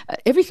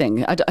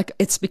 Everything.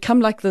 It's become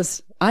like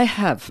this.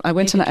 I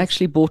went and I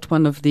actually bought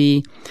one of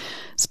the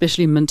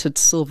specially minted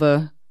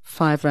silver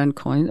 5 Rand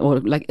coin, or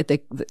like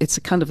it's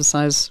a kind of a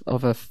size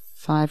of a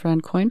 5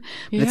 Rand coin,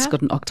 but it's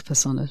got an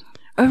octopus on it.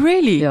 Oh,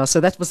 really? Yeah, so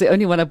that was the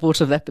only one I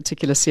bought of that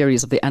particular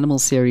series, of the animal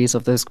series,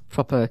 of those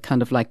proper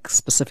kind of like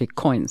specific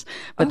coins.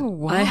 But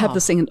I have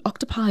this thing, and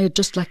octopi are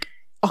just like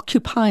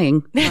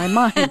occupying my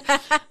mind.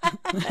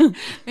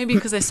 Maybe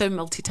because they're so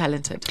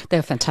multi-talented.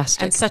 They're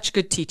fantastic. And such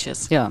good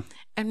teachers. Yeah.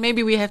 And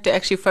maybe we have to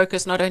actually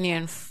focus not only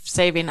on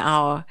saving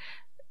our,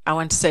 I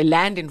want to say,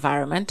 land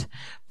environment,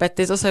 but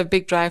there's also a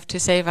big drive to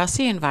save our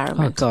sea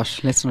environment. Oh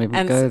gosh, let's not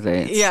even go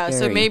there. It's scary.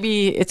 So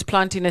maybe it's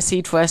planting a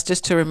seed for us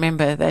just to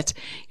remember that,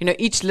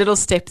 each little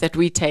step that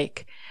we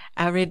take.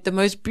 I read the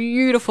most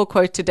beautiful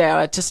quote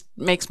today. It just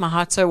makes my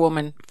heart so warm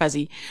and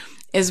fuzzy,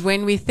 is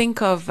when we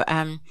think of,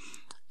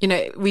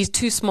 we're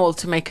too small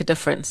to make a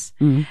difference.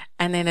 Mm.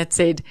 And then it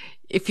said,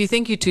 if you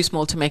think you're too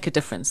small to make a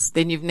difference,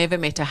 then you've never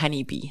met a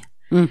honeybee.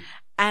 Mm.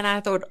 And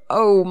I thought,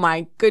 oh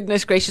my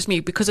goodness gracious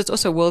me, because it's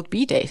also World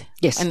Bee Day.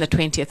 Yes. On the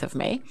 20th of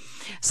May.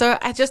 So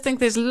I just think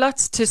there's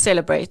lots to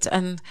celebrate,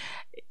 and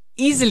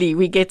easily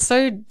we get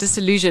so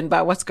disillusioned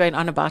by what's going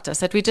on about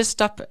us that we just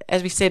stop,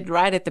 as we said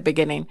right at the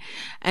beginning,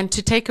 and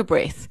to take a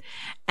breath.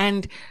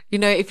 And,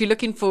 if you're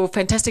looking for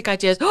fantastic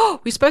ideas,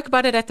 we spoke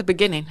about it at the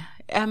beginning,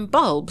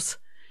 bulbs.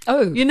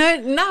 Oh,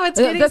 now it's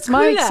getting that's cooler.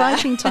 My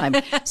exciting time.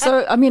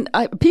 So,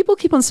 people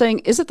keep on saying,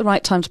 is it the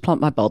right time to plant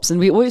my bulbs? And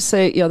we always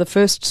say, the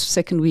first,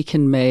 second week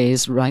in May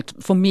is right.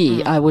 For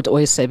me, I would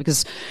always say,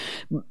 because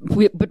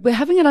we're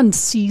having an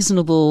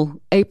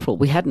unseasonable April.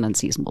 We had an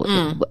unseasonable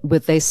April.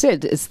 But they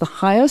said it's the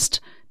highest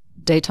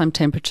daytime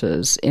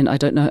temperatures in, I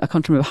don't know, I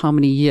can't remember how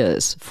many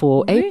years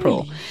for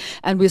April.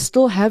 And we're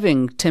still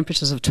having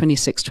temperatures of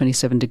 26,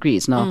 27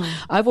 degrees. Now,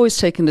 I've always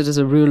taken it as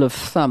a rule of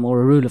thumb,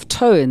 or a rule of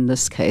toe in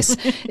this case,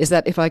 is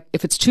that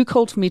if it's too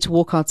cold for me to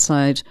walk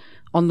outside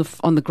on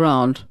the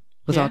ground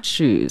without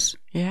shoes,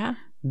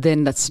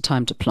 then that's the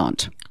time to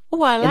plant.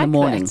 Oh, I like in the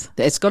morning.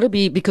 That. It's got to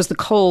be, because the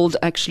cold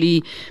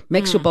actually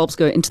makes your bulbs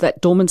go into that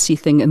dormancy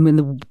thing. And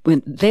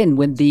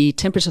when the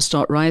temperatures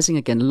start rising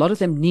again, a lot of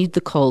them need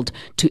the cold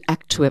to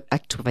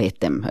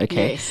activate them.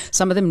 Okay. Yes.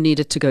 Some of them need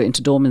it to go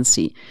into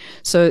dormancy.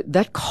 So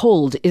that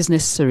cold is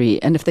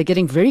necessary. And if they're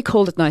getting very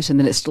cold at night and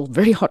then it's still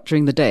very hot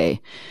during the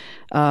day,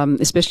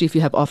 especially if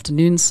you have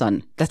afternoon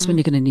sun, that's when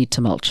you're going to need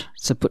to mulch.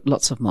 So put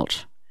lots of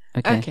mulch.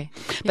 Okay.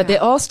 But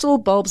there are still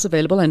bulbs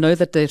available. I know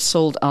that they've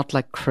sold out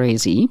like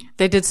crazy.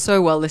 They did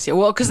so well this year.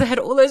 Well, because they had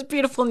all those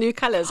beautiful new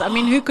colors. I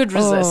mean, who could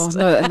resist? Oh,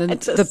 no. And then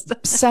the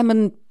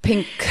salmon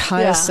pink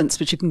hyacinths,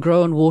 which you can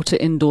grow and water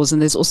indoors.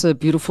 And there's also a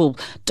beautiful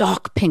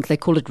dark pink. They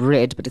call it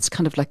red, but it's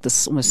kind of like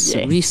this almost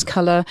cerise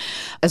color,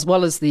 as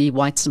well as the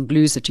whites and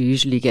blues that you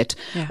usually get.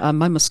 Yeah.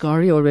 My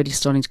muscari already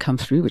starting to come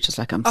through, which is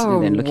like, I'm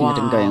sitting there looking at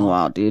it and going,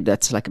 wow, dude,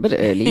 that's like a bit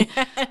early.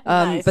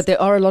 Nice. But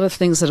there are a lot of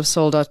things that have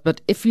sold out.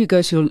 But if you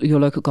go to your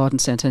local garden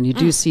center and you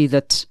do see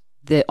that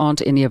there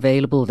aren't any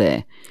available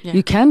there,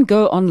 you can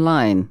go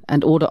online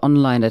and order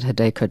online at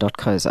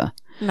hedeco.coza.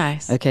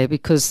 Nice. Okay,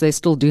 because they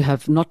still do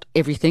have not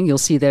everything. You'll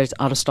see there it's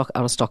out of stock.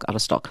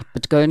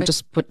 But go and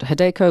just put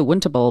Hedeco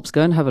winter bulbs,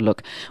 go and have a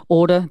look.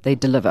 Order, they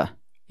deliver.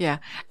 Yeah.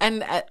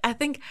 And I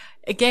think,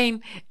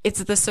 again,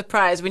 it's the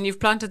surprise when you've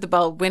planted the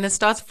bulb, when it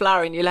starts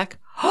flowering, you're like,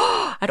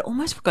 oh, I'd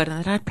almost forgotten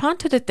that I'd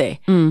planted it there.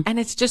 And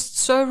it's just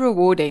so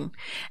rewarding.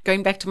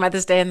 Going back to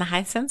Mother's Day and the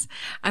hyacinths,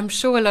 I'm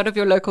sure a lot of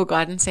your local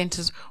garden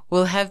centers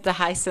will have the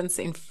hyacinths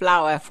in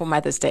flower for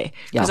Mother's Day.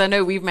 Because I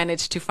know we've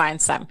managed to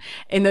find some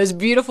in those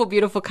beautiful,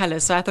 beautiful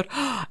colors. So I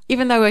thought,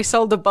 even though I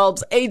sold the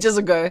bulbs ages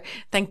ago,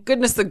 thank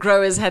goodness the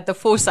growers had the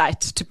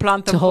foresight to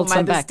plant them for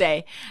Mother's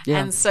Day. Yeah.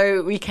 And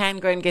so we can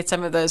go and get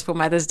some of those for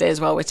Mother's Day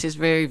as well, which is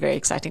very, very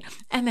exciting.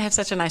 And they have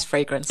such a nice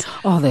fragrance.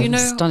 Oh, they're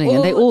stunning.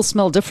 And they all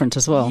smell different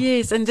as well.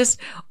 Yes. And just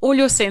all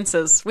your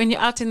senses. When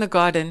you're out in the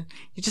garden,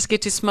 you just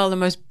get to smell the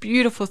most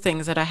beautiful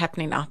things that are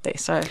happening out there.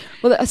 So,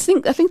 well, I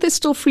think there's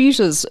still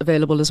freesias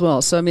available as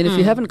well. So, I mean, if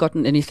you haven't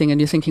gotten anything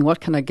and you're thinking, what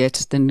can I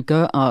get? Then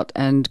go out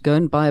and go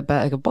and buy a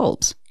bag of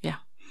bulbs. Yeah.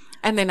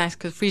 And they're nice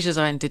because freesias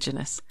are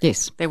indigenous.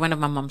 Yes. They're one of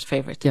my mom's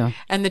favorite. Yeah.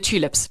 And the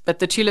tulips. But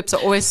the tulips are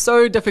always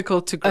so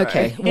difficult to grow.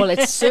 Okay. Well,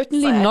 it's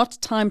certainly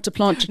not time to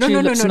plant your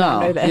tulips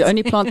now. You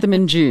only plant them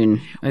in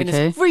June. Okay. When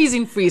it's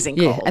freezing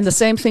cold. Yeah. And the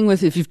same thing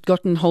with if you've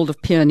gotten hold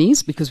of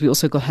peonies, because we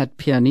also had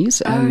peonies.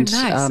 And,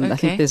 nice. Okay. I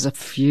think there's a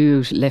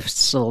few left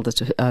still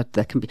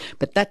that can be,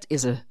 but that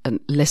is a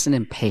lesson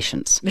in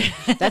patience.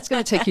 That's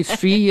going to take you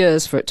 3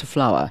 years for it to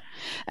flower.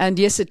 And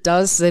yes, it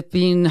does. They've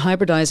been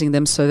hybridizing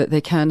them so that they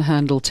can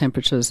handle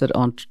temperatures that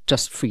aren't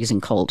just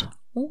freezing cold.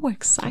 Oh,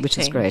 exciting. Which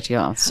is great,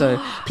 yeah.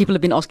 So people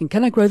have been asking,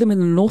 can I grow them in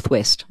the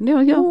northwest?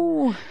 Yeah, yeah.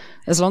 Ooh.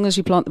 As long as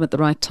you plant them at the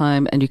right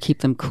time and you keep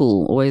them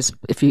cool. Always,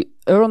 if you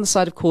err on the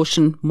side of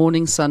caution,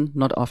 morning sun,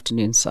 not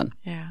afternoon sun.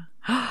 Yeah.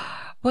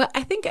 Well,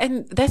 I think,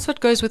 and that's what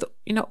goes with,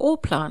 all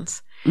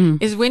plants,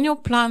 is when your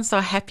plants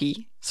are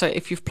happy. So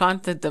if you've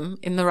planted them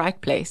in the right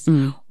place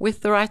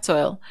with the right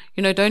soil,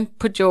 don't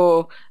put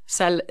your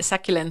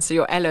succulents,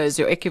 your aloes,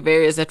 your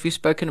echeverias that we've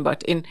spoken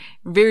about in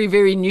very,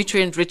 very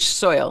nutrient rich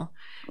soil.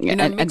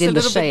 And in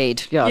the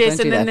shade. Yeah, yes,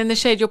 don't and do then that. in the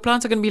shade, your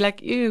plants are going to be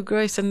like, ew,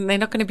 gross, and they're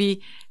not going to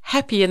be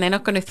happy, and they're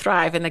not going to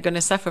thrive, and they're going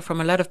to suffer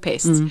from a lot of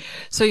pests.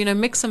 So,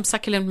 mix some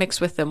succulent mix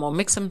with them, or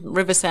mix some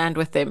river sand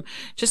with them,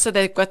 just so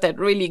they've got that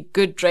really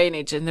good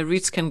drainage and the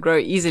roots can grow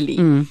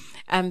easily.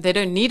 They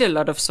don't need a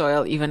lot of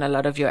soil, even a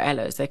lot of your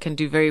aloes. They can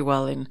do very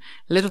well in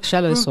little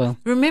Shallow soil.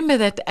 Remember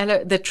that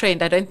the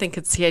trend, I don't think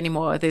it's here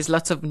anymore. There's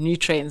lots of new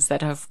trends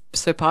that have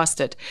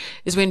surpassed it,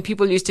 is when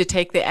people used to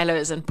take their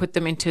aloes and put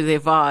them into their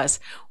vase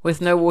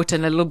with no water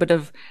and a little bit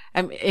of,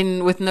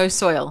 with no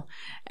soil.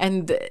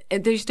 And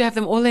they used to have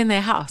them all in their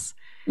house.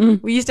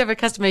 We used to have a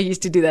customer who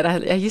used to do that.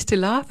 I used to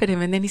laugh at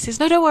him, and then he says,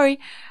 no, don't worry.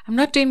 I'm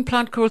not doing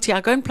plant cruelty.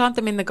 I'll go and plant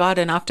them in the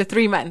garden after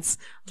 3 months.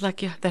 I was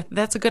like, yeah,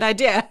 that's a good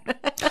idea.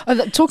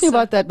 Talking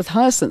about that with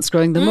hyacinths,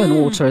 growing them in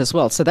water as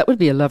well. So that would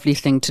be a lovely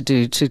thing to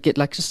do, to get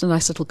like just a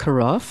nice little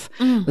carafe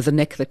with a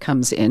neck that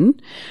comes in,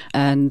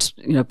 and,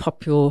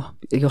 pop your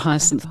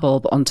hyacinth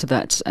bulb onto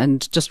that.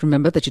 And just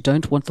remember that you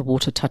don't want the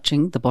water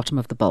touching the bottom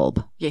of the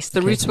bulb. Yes,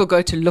 the roots will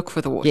go to look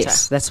for the water.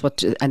 Yes, that's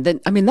what, and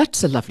then,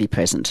 that's a lovely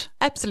present.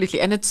 Absolutely.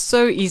 And it's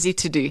so easy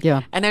to do.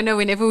 Yeah. And I know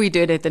whenever we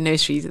do it at the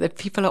nurseries, that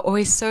people are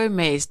always so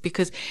amazed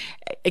because,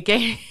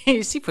 again,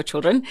 you see for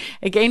children,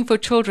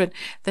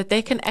 that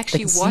they can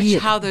actually watch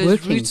how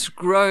those roots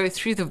grow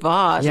through the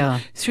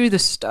vase, through the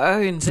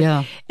stones.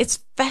 Yeah. It's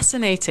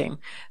fascinating.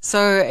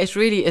 So it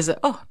really is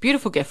a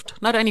beautiful gift,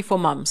 not only for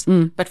mums,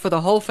 but for the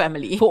whole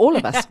family. For all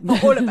of us. For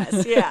all of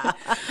us, yeah.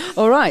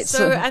 All right.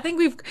 So I think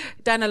we've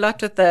done a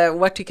lot with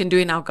what we can do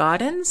in our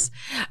gardens.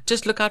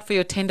 Just look out for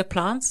your tender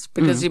plants,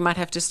 because you might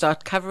have to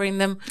start covering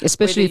them.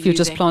 Especially if you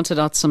just planted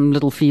out some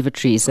little fever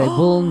trees. They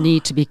will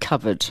need to be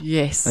covered.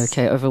 Yes.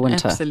 Okay, over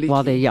winter. Absolutely.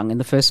 While they're young, in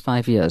the first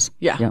 5 years.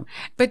 Yeah.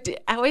 But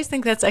I always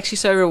think that's actually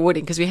so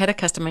rewarding, because we had a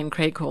customer in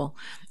Craig Hall,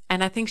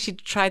 and I think she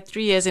tried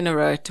 3 years in a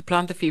row to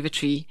plant the fever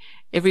tree.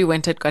 Every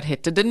winter it got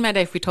hit. It didn't matter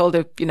if we told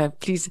her,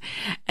 please.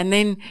 And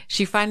then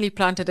she finally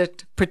planted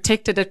it,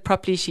 protected it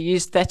properly. She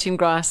used thatching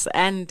grass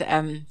and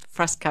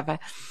frost cover.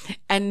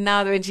 And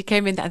now when she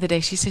came in the other day,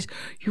 she says,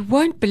 you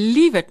won't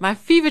believe it. My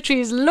fever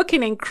tree is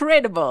looking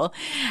incredible.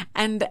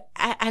 And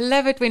I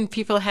love it when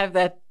people have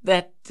that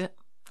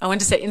I want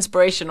to say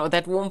inspiration, or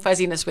that warm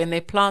fuzziness, when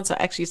their plants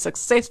are actually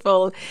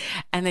successful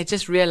and they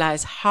just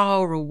realize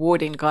how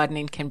rewarding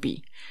gardening can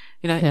be.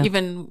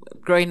 Even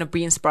growing a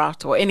bean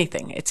sprout or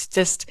anything. It's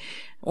just,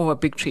 or a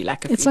big tree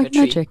like a fever tree. It's like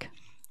magic.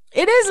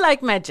 It is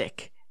like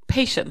magic.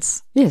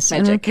 Patience. Yes.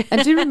 Magic.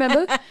 And do you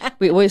remember,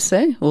 we always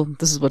say, well,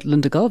 this is what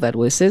Linda Galvad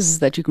always says, is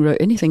that you can grow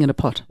anything in a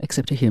pot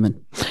except a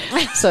human.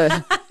 So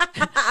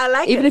I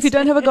like even if you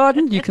don't have a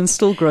garden, you can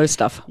still grow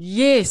stuff.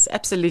 Yes,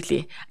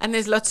 absolutely. And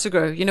there's lots to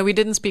grow. We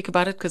didn't speak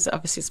about it because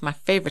obviously it's my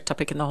favorite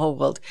topic in the whole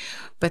world.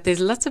 But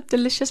there's lots of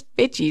delicious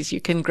veggies you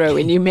can grow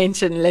when you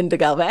mention Linda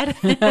Galvad.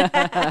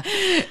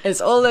 It's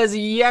all those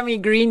yummy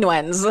green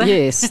ones.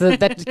 Yes,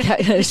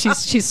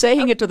 she's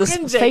saying it with a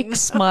fake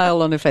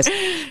smile on her face.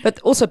 But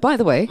also, by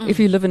the way,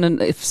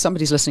 if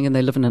somebody's listening and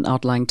they live in an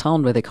outlying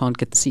town where they can't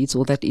get the seeds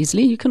all that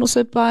easily, you can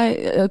also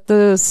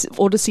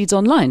order seeds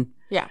online.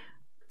 Yeah.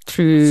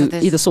 Through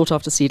either sought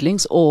after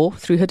seedlings or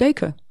through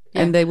Hideko.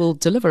 Yeah. And they will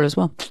deliver as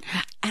well.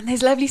 And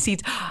there's lovely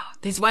seeds.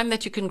 There's one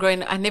that you can grow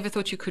in. I never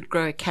thought you could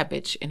grow a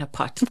cabbage in a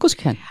pot. Of course you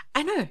can.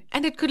 I know.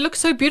 And it could look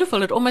so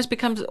beautiful. It almost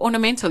becomes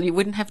ornamental. You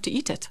wouldn't have to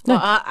eat it. No.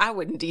 Well, I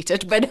wouldn't eat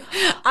it, but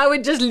I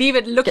would just leave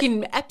it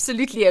looking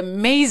absolutely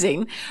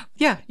amazing.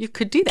 Yeah, you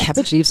could do that.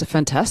 Cabbage leaves are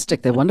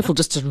fantastic. They're wonderful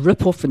just to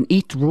rip off and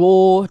eat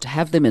raw, to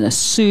have them in a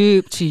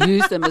soup, to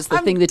use them as the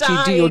thing that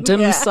you do your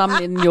dim sum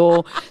in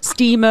your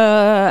steamer.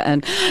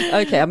 And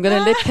okay, I'm going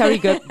to let Cary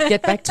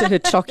get back to her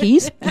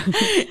chockies.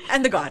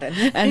 And the garden.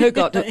 And her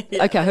garden.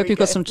 Okay, I hope you've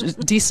got some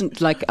decent,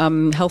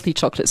 healthy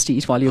chocolates to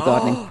eat while you're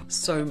gardening. Oh,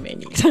 so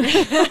many.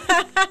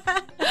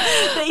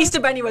 The Easter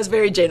Bunny was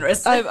very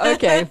generous.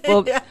 Okay,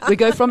 well, we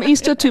go from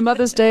Easter to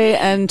Mother's Day,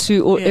 and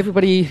to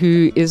everybody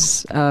who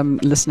is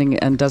listening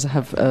and does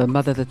have a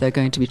mother that they're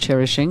going to be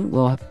cherishing.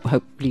 Well,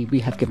 hopefully we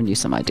have given you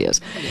some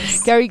ideas.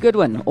 Yes. Cary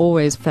Goodwin,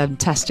 always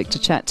fantastic to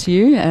chat to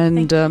you.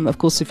 And of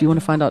course, if you want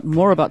to find out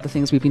more about the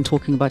things we've been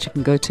talking about, you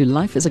can go to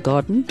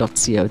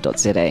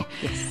lifeisagarden.co.za,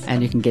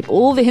 and you can get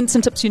all the hints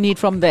and tips you need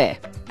from there.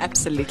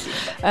 Absolutely.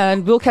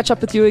 And we'll catch up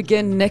with you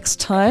again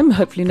next time,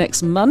 hopefully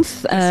next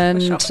month. Yes,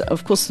 and sure.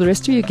 Of course, the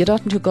rest of you, get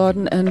out into your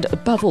garden, and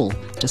above all,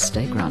 just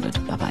stay grounded.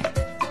 Bye-bye.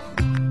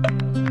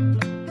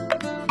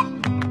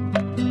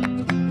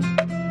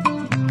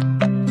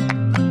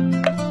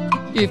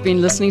 You've been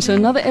listening to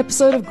another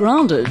episode of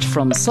Grounded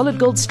from Solid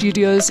Gold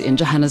Studios in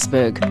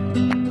Johannesburg.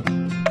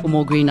 For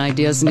more green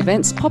ideas and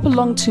events, pop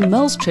along to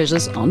Mel's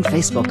Treasures on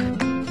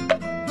Facebook.